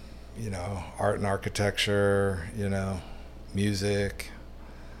art and architecture, music.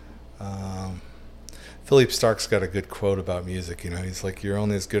 Philippe Stark's got a good quote about music. He's like, "You're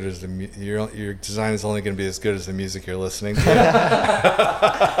only as good as your design is only going to be as good as the music you're listening to."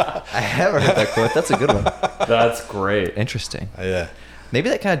 I haven't heard that quote. That's a good one. That's great. Interesting. Yeah. Maybe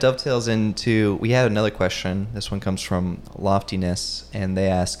that kind of dovetails into, we had another question. This one comes from Loftiness, and they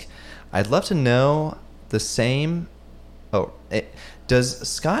ask, I'd love to know does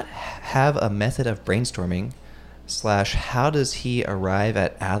Scott have a method of brainstorming / how does he arrive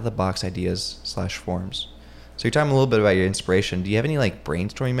at out-of-the-box ideas / forms? So you're talking a little bit about your inspiration. Do you have any like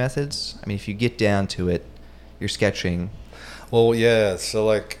brainstorming methods? I mean, if you get down to it, you're sketching. Well, yeah. So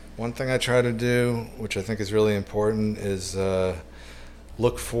like one thing I try to do, which I think is really important, is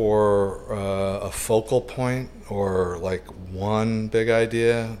look for a focal point or like one big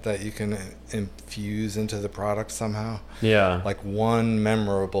idea that you can infuse into the product somehow. Yeah. Like one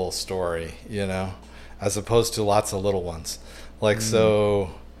memorable story, you know, as opposed to lots of little ones. Like,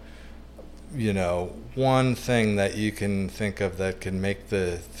 so, you know, one thing that you can think of that can make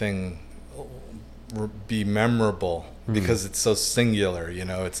the thing be memorable because it's so singular, you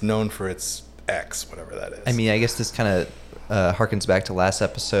know, it's known for its X, whatever that is. I mean, I guess this kind of harkens back to last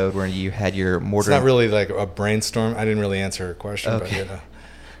episode where you had your mortar. It's not really like a brainstorm. I didn't really answer her question, Okay. but you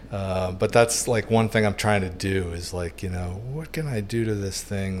know, but that's like one thing I'm trying to do is like, you know, what can I do to this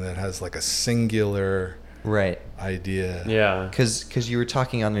thing that has like a singular right idea? Yeah. Because you were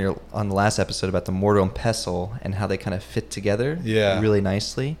talking on the last episode about the mortar and pestle and how they kind of fit together really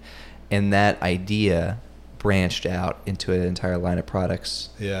nicely, and that idea branched out into an entire line of products.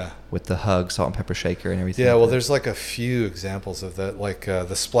 Yeah. With the Hug salt and pepper shaker and everything. Yeah, well, there's like a few examples of that. Like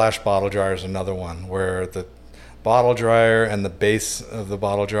the splash bottle dryer is another one where the bottle dryer and the base of the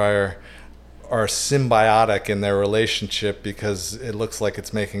bottle dryer are symbiotic in their relationship because it looks like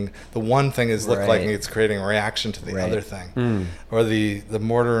it's making the one thing is look like it's creating a reaction to the other thing. Or the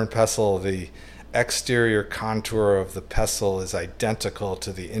mortar and pestle, the exterior contour of the pestle is identical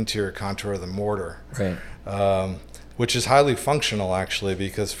to the interior contour of the mortar. Right. Which is highly functional actually,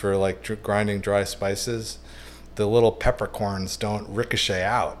 because for like grinding dry spices, the little peppercorns don't ricochet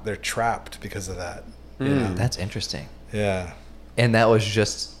out; they're trapped because of that. You know? That's interesting. Yeah. And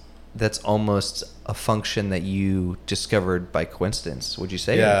that's almost a function that you discovered by coincidence. Would you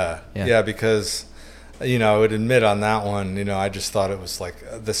say? Yeah, because you know, I would admit on that one, you know, I just thought it was like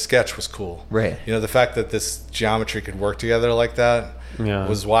the sketch was cool. Right. You know, the fact that this geometry could work together like that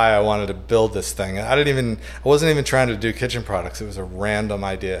was why I wanted to build this thing. I wasn't even trying to do kitchen products. It was a random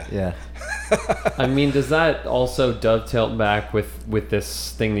idea. Yeah. I mean, does that also dovetail back with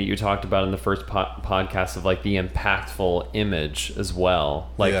this thing that you talked about in the first podcast of like the impactful image as well?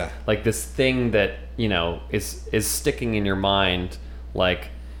 Like this thing that, you know, is sticking in your mind, like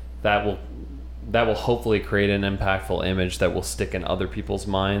that will hopefully create an impactful image that will stick in other people's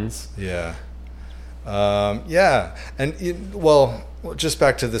minds. Yeah. And well, just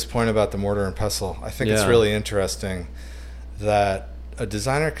back to this point about the mortar and pestle, I think it's really interesting that a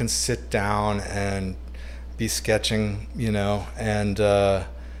designer can sit down and be sketching, you know, and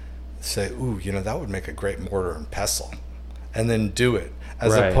say, ooh, you know, that would make a great mortar and pestle, and then do it,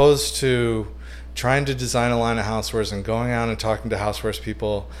 as opposed to trying to design a line of housewares and going out and talking to housewares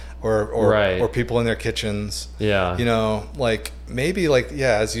people or people in their kitchens. Yeah. You know, like maybe like,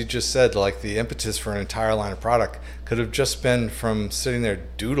 as you just said, like the impetus for an entire line of product could have just been from sitting there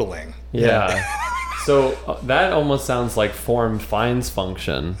doodling. Yeah. So that almost sounds like form finds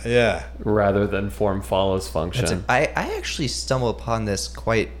function. Yeah. Rather than form follows function. I actually stumble upon this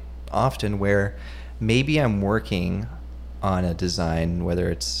quite often where maybe I'm working on a design, whether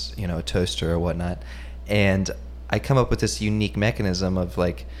it's, you know, a toaster or whatnot, and I come up with this unique mechanism of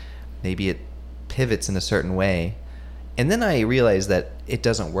like maybe it pivots in a certain way, and then I realize that it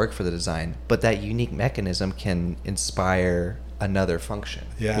doesn't work for the design, but that unique mechanism can inspire another function.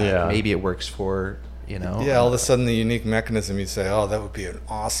 Yeah. Maybe it works for, you know. Yeah, all of a sudden the unique mechanism, you say, oh, that would be an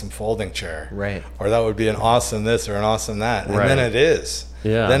awesome folding chair. Right. Or that would be an awesome this or an awesome that. And then it is.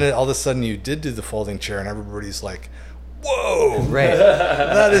 Yeah. Then all of a sudden you did do the folding chair and everybody's like, whoa, right.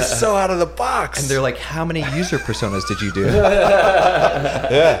 That is so out of the box. And they're like, how many user personas did you do?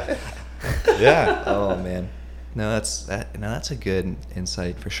 Yeah. Oh man. No, that's a good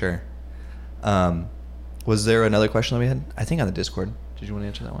insight for sure. Was there another question that we had? I think on the Discord. Did you want to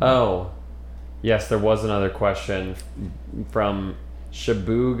answer that one? Oh, yes, there was another question from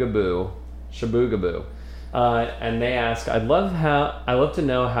Shabugaboo. And they ask, I'd love to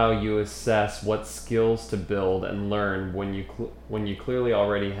know how you assess what skills to build and learn when you clearly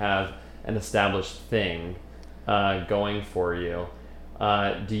already have an established thing going for you.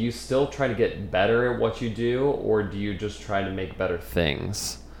 Do you still try to get better at what you do, or do you just try to make better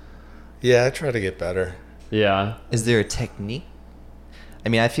things? Yeah, I try to get better. Yeah. Is there a technique? I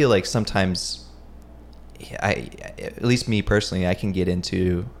mean, I feel like sometimes, at least me personally, I can get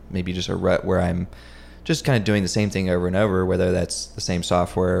into maybe just a rut where I'm just kind of doing the same thing over and over, whether that's the same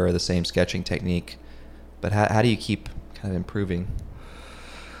software or the same sketching technique. But how do you keep kind of improving?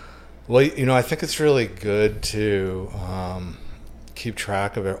 Well, I think it's really good to keep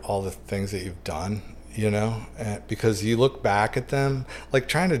track of all the things that you've done, because you look back at them, like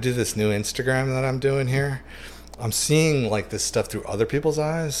trying to do this new Instagram that I'm doing here. I'm seeing like this stuff through other people's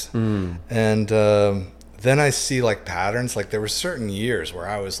eyes. And then I see like patterns. Like there were certain years where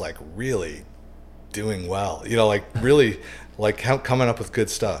I was like really doing well, like really like coming up with good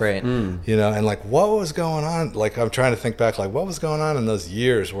stuff, right? And like what was going on, like I'm trying to think back, like what was going on in those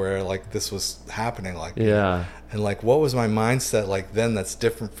years where like this was happening, like and like what was my mindset like then that's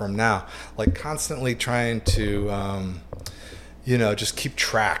different from now, like constantly trying to just keep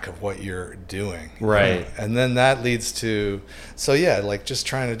track of what you're doing, right? And then that leads to like just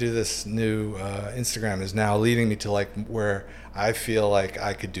trying to do this new Instagram is now leading me to like where I feel like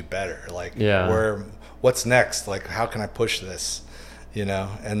I could do better, like what's next, like how can I push this,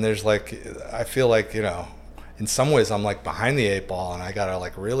 and there's like I feel like in some ways I'm like behind the 8 ball and I gotta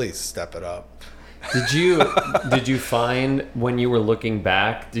like really step it up. Did you find, when you were looking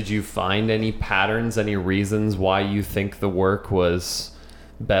back, did you find any patterns, any reasons why you think the work was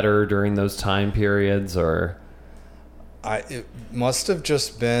better during those time periods? Or it must have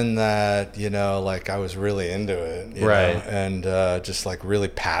just been that, like I was really into it, right? And just like really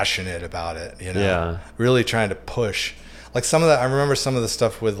passionate about it, Yeah. Really trying to push. Like some of that, I remember some of the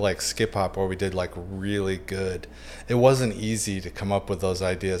stuff with like Skip Hop where we did like really good. It wasn't easy to come up with those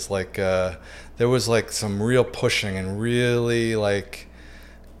ideas. Like there was like some real pushing and really like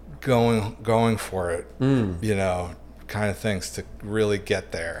going for it, kind of things to really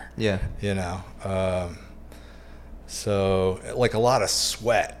get there. Yeah. So like a lot of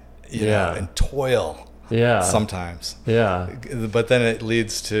sweat, and toil. Yeah. Sometimes. Yeah. But then it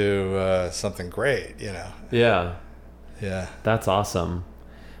leads to something great, Yeah. Yeah. That's awesome.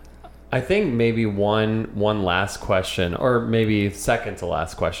 I think maybe one last question, or maybe second to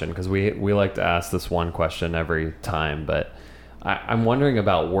last question, because we like to ask this one question every time, but I'm wondering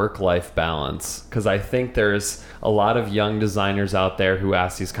about work-life balance, because I think there's a lot of young designers out there who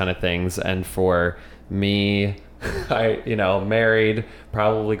ask these kind of things, and for me, married,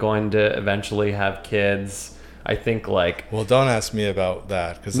 probably going to eventually have kids. I think like... Well, don't ask me about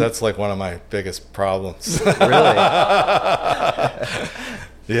that, because that's like one of my biggest problems. Really?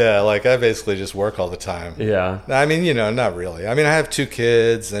 Yeah, like I basically just work all the time. Yeah. I mean, not really. I mean, I have 2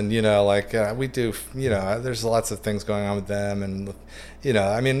 kids and, we do, there's lots of things going on with them. And,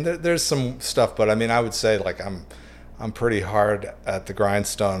 I mean, there's some stuff, but I mean, I would say like I'm pretty hard at the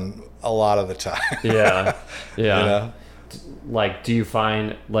grindstone a lot of the time. Yeah. Yeah. Like, do you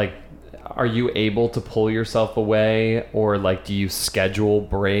find like, are you able to pull yourself away, or like, do you schedule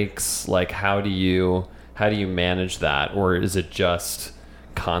breaks? Like, how do you manage that? Or is it just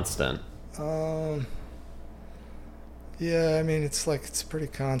constant? Yeah, I mean, it's pretty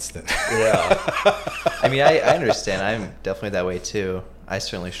constant. Yeah. I mean, I understand. I'm definitely that way too. I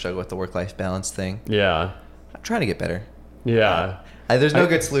certainly struggle with the work-life balance thing. Yeah. I'm trying to get better. Yeah. There's no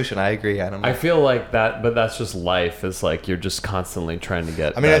good solution. I agree. I don't know. I feel like that, but that's just life. Is like you're just constantly trying to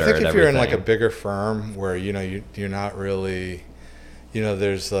get. I mean, I think if everything. you're in like a bigger firm where you're not really,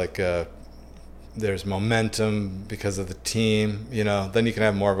 there's like there's momentum because of the team, then you can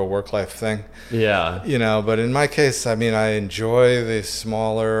have more of a work-life thing. Yeah. But in my case, I mean, I enjoy the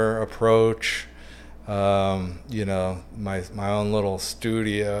smaller approach. My own little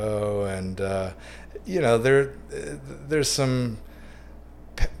studio, and there's some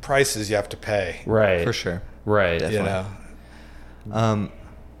prices you have to pay, right? For sure, right? Definitely.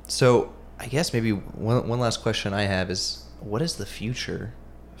 So I guess maybe one last question I have is, what is the future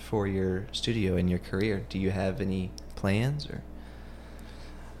for your studio and your career? Do you have any plans, or?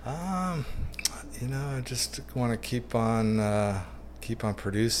 I just want to keep on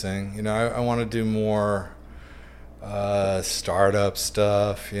producing. I want to do more startup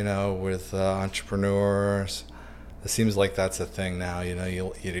stuff, with entrepreneurs. It seems like that's a thing now.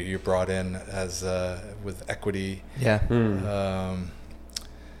 You're brought in as with equity. Yeah.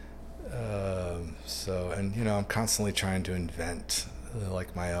 So, and I'm constantly trying to invent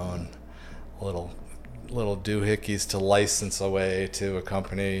like my own little doohickeys to license away to a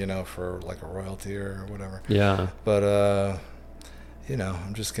company, for like a royalty or whatever. Yeah. But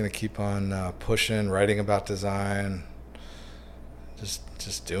I'm just gonna keep on pushing, writing about design,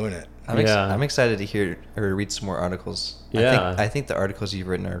 just doing it. I'm excited to hear or read some more articles. Yeah. I think the articles you've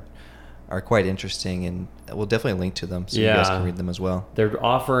written are quite interesting, and we'll definitely link to them so you guys can read them as well. They're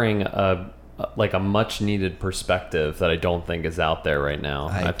offering a like a much needed perspective that I don't think is out there right now.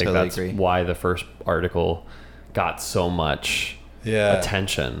 I think totally that's agree. why the first article got so much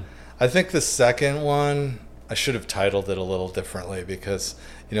attention. I think the second one, I should have titled it a little differently because,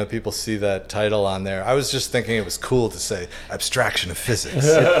 you know, people see that title on there. I was just thinking it was cool to say abstraction of physics.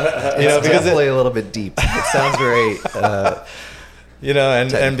 You know, because definitely a little bit deep. It sounds very, you know, and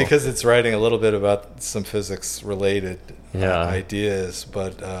technical. because it's writing a little bit about some physics related Yeah. ideas,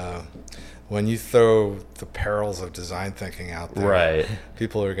 but when you throw the perils of design thinking out there, Right.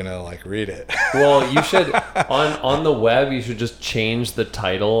 people are gonna like read it. Well, you should on the web. You should just change the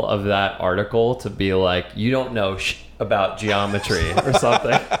title of that article to be like, "You don't know about geometry" or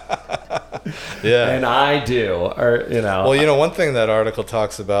something. Yeah, And I do, or you know. well, you know, one thing that article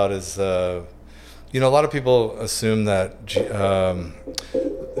talks about is, you know, a lot of people assume that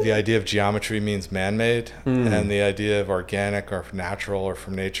the idea of geometry means man-made, and the idea of organic or natural or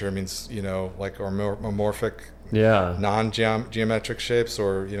from nature means, you know, like amorphic, Yeah. non-geometric shapes,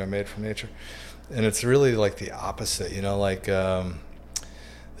 or, you know, made from nature. And it's really like the opposite, you know, like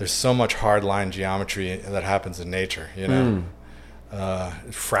there's so much hardline geometry that happens in nature, you know.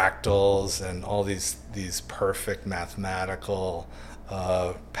 Fractals and all these perfect mathematical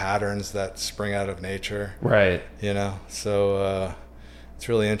patterns that spring out of nature, Right. you know. So it's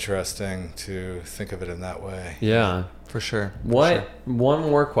really interesting to think of it in that way. Yeah. for sure. What? One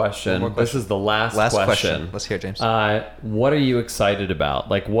more question. This is the last question. Let's hear it, James. What are you excited about?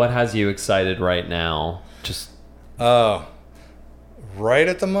 Like, what has you excited right now? Just Right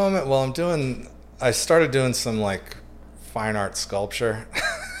at the moment, well, I started doing some like fine art sculpture.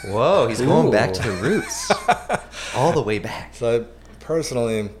 Whoa, he's going back to Ooh. the roots. All the way back. So I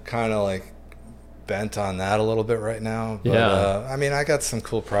personally am kind of like bent on that a little bit right now. But, Yeah. I mean, I got some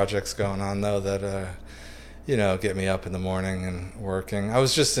cool projects going on though that, you know, get me up in the morning and working. I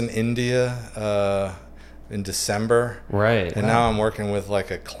was just in India in December. right. And now I'm working with like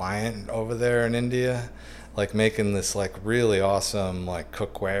a client over there in India, like making this like really awesome like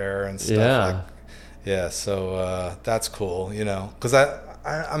cookware and stuff. Yeah. Like, yeah. So that's cool, you know, because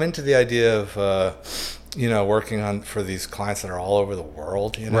I'm into the idea of, you know, working on for these clients that are all over the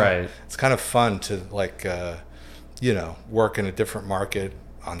world, you know. Right. It's kind of fun to like, you know, work in a different market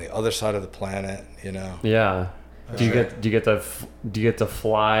on the other side of the planet, you know. Yeah. Do you get to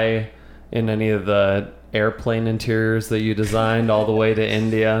fly in any of the airplane interiors that you designed all the way to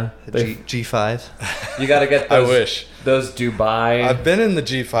India? G5. You got to get I those, wish. those Dubai. I've been in the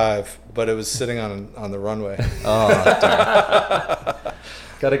G5, but it was sitting on the runway. Oh, darn.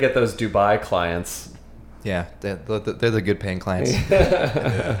 Got to get those Dubai clients. Yeah, they're the good paying clients.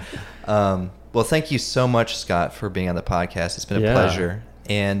 Well, thank you so much, Scott, for being on the podcast. It's been a pleasure.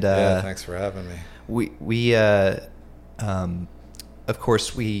 And yeah, thanks for having me. We of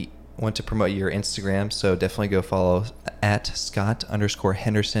course, we want to promote your Instagram, so definitely go follow at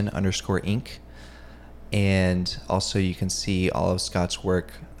Scott_Henderson_Inc. And also you can see all of Scott's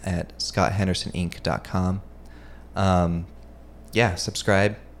work at ScottHendersonInc.com. Yeah,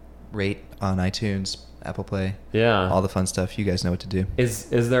 subscribe, rate on iTunes, Apple Play. Yeah. All the fun stuff. You guys know what to do.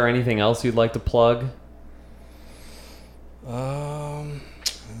 Is there anything else you'd like to plug? You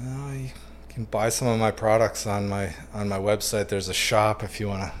can buy some of my products on my website. There's a shop if you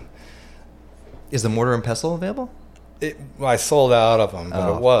want to. Is the mortar and pestle available? I sold out of them, but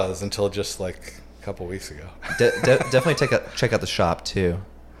Oh. it was until just like a couple weeks ago. Definitely check out the shop too.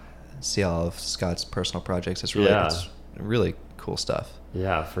 See all of Scott's personal projects. It's really cool stuff.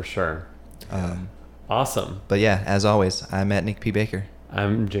 Yeah, for sure. Awesome. But yeah, as always, I'm at Nick P. Baker.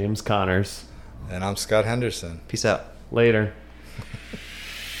 I'm James Connors. And I'm Scott Henderson. Peace out. Later.